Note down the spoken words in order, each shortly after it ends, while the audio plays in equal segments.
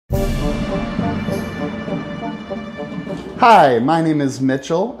Hi, my name is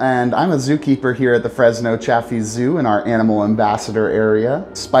Mitchell, and I'm a zookeeper here at the Fresno Chaffee Zoo in our animal ambassador area.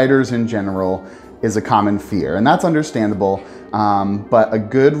 Spiders in general is a common fear, and that's understandable, but a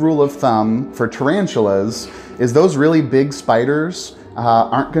good rule of thumb for tarantulas is those really big spiders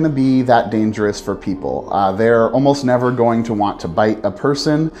aren't going to be that dangerous for people. They're almost never going to want to bite a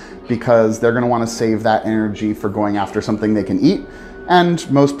person because they're going to want to save that energy for going after something they can eat. And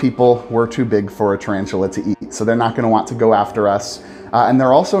most people were too big for a tarantula to eat, so they're not going to want to go after us. And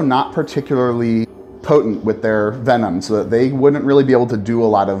they're also not particularly potent with their venom, so that they wouldn't really be able to do a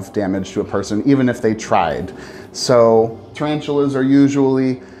lot of damage to a person, even if they tried. So tarantulas are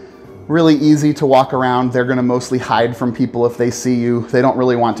usually really easy to walk around. They're going to mostly hide from people if they see you. They don't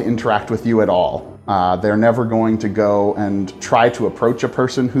really want to interact with you at all. They're never going to go and try to approach a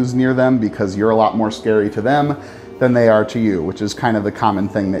person who's near them because you're a lot more scary to them than they are to you, which is kind of the common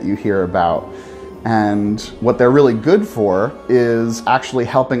thing that you hear about. And what they're really good for is actually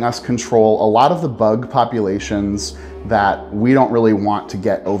helping us control a lot of the bug populations that we don't really want to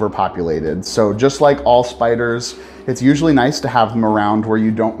get overpopulated. So just like all spiders, it's usually nice to have them around where you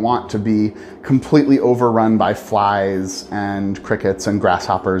don't want to be completely overrun by flies and crickets and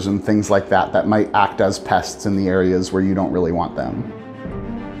grasshoppers and things like that that might act as pests in the areas where you don't really want them.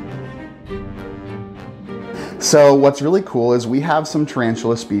 So what's really cool is we have some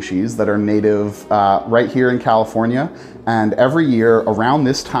tarantula species that are native right here in California. And every year around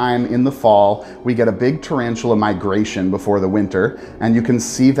this time in the fall, we get a big tarantula migration before the winter. And you can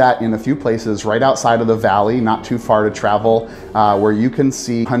see that in a few places right outside of the valley, not too far to travel, where you can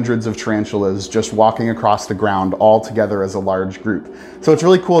see hundreds of tarantulas just walking across the ground all together as a large group. So it's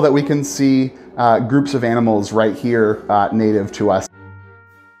really cool that we can see groups of animals right here native to us.